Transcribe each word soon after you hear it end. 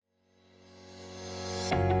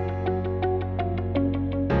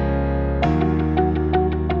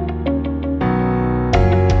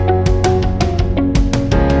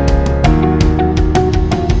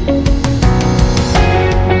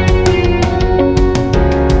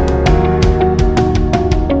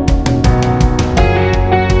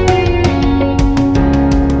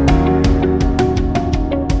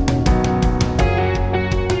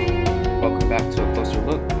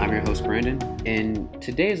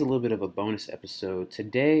Today's a little bit of a bonus episode.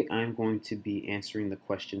 Today I'm going to be answering the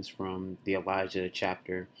questions from the Elijah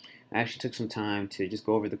chapter. I actually took some time to just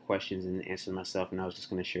go over the questions and answer them myself, and I was just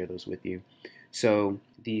going to share those with you. So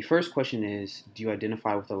the first question is, do you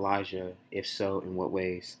identify with Elijah? If so, in what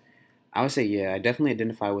ways? I would say, yeah, I definitely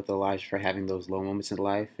identify with Elijah for having those low moments in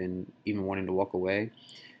life and even wanting to walk away,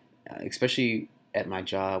 especially at my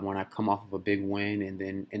job when I come off of a big win and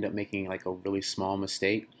then end up making like a really small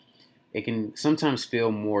mistake. It can sometimes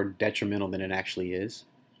feel more detrimental than it actually is.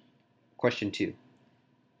 Question 2.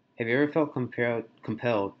 Have you ever felt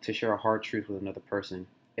compelled to share a hard truth with another person?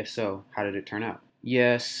 If so, how did it turn out?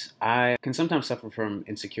 Yes, I can sometimes suffer from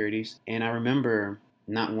insecurities, and I remember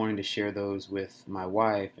not wanting to share those with my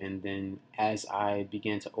wife, and then as I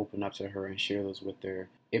began to open up to her and share those with her,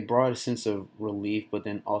 it brought a sense of relief, but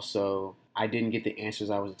then also I didn't get the answers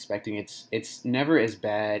I was expecting. It's never as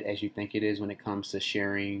bad as you think it is when it comes to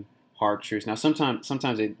sharing hard truths. Now, sometimes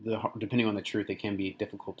depending on the truth, it can be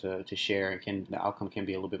difficult to share, and the outcome can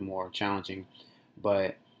be a little bit more challenging.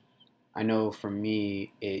 But I know for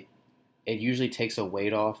me, it usually takes a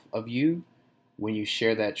weight off of you when you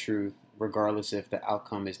share that truth, regardless if the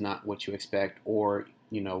outcome is not what you expect or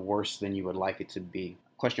worse than you would like it to be.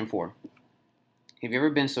 Question 4. Have you ever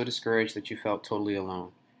been so discouraged that you felt totally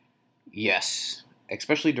alone? Yes,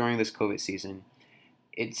 especially during this COVID season.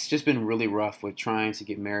 It's just been really rough with trying to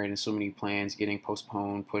get married and so many plans getting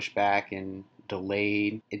postponed, pushed back, and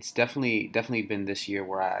delayed. It's definitely been this year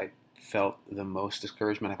where I felt the most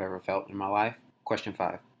discouragement I've ever felt in my life. Question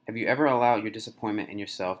 5. Have you ever allowed your disappointment in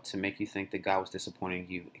yourself to make you think that God was disappointing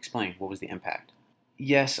you? Explain. What was the impact?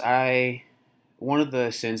 Yes, one of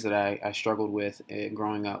the sins that I struggled with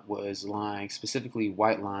growing up was lying, specifically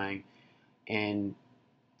white lying. And,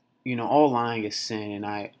 all lying is sin, and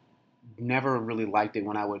I never really liked it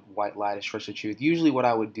when I would white lie to stretch the truth. Usually what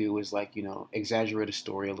I would do is exaggerate a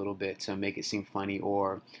story a little bit to make it seem funny,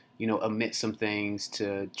 or, omit some things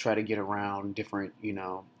to try to get around different,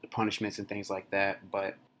 punishments and things like that.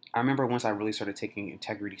 But I remember once I really started taking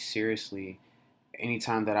integrity seriously,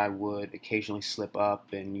 anytime that I would occasionally slip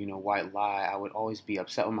up and, white lie, I would always be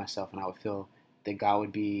upset with myself, and I would feel that God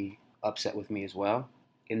would be upset with me as well.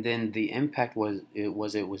 And then the impact was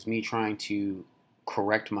me trying to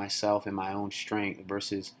correct myself in my own strength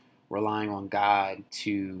versus relying on God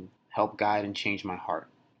to help guide and change my heart.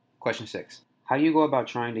 Question 6. How do you go about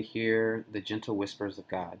trying to hear the gentle whispers of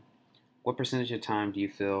God? What percentage of time do you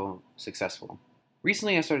feel successful?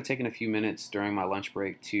 Recently, I started taking a few minutes during my lunch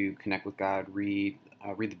break to connect with God, read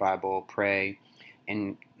the Bible, pray,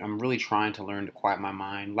 and I'm really trying to learn to quiet my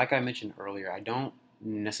mind. Like I mentioned earlier, I don't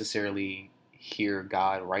necessarily hear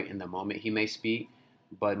God right in the moment. He may speak,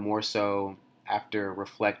 but more so after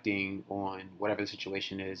reflecting on whatever the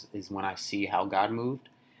situation is when I see how God moved.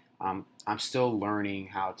 I'm still learning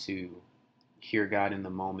how to hear God in the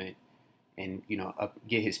moment and,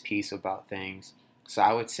 get his peace about things. So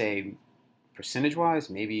I would say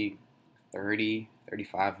percentage-wise, maybe 30,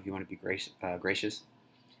 35 if you want to be gracious.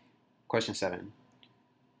 Question 7.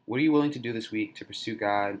 What are you willing to do this week to pursue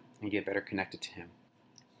God and get better connected to him?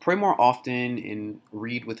 Pray more often and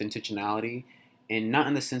read with intentionality, and not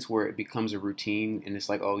in the sense where it becomes a routine and it's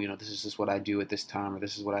like, oh, this is just what I do at this time or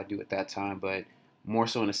this is what I do at that time, but more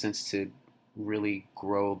so in a sense to really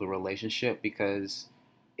grow the relationship, because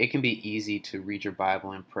it can be easy to read your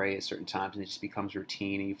Bible and pray at certain times and it just becomes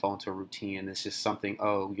routine and you fall into a routine and it's just something,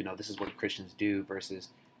 this is what Christians do versus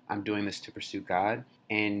I'm doing this to pursue God,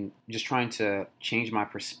 and just trying to change my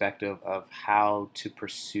perspective of how to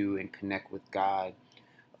pursue and connect with God.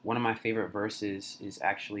 One of my favorite verses is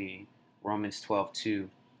actually Romans 12:2.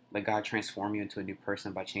 Let God transform you into a new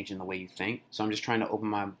person by changing the way you think. So I'm just trying to open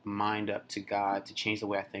my mind up to God to change the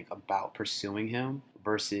way I think about pursuing him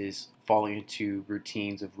versus falling into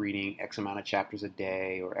routines of reading X amount of chapters a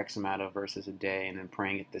day or X amount of verses a day and then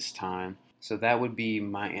praying at this time. So that would be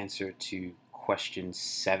my answer to question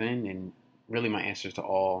 7, and really my answers to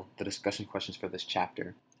all the discussion questions for this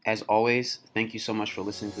chapter. As always, thank you so much for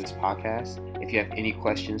listening to this podcast. If you have any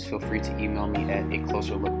questions, feel free to email me at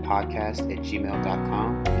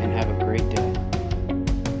acloserlookpodcast@gmail.com, and have a great day.